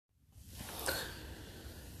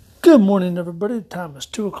Good morning, everybody. The time is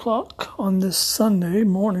 2 o'clock on this Sunday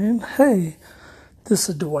morning. Hey, this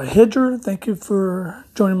is Dwight Hedger. Thank you for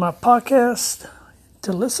joining my podcast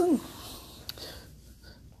to listen.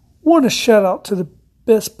 Want to shout out to the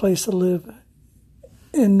best place to live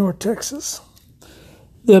in North Texas.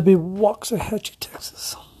 That'll be Waxahachie,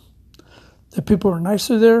 Texas. The people are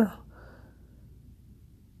nicer there,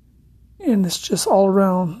 and it's just all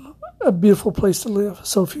around a beautiful place to live.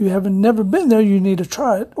 So if you haven't never been there, you need to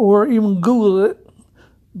try it or even Google it.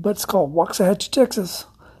 But it's called Waxahachie, Texas.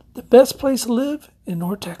 The best place to live in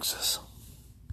North Texas.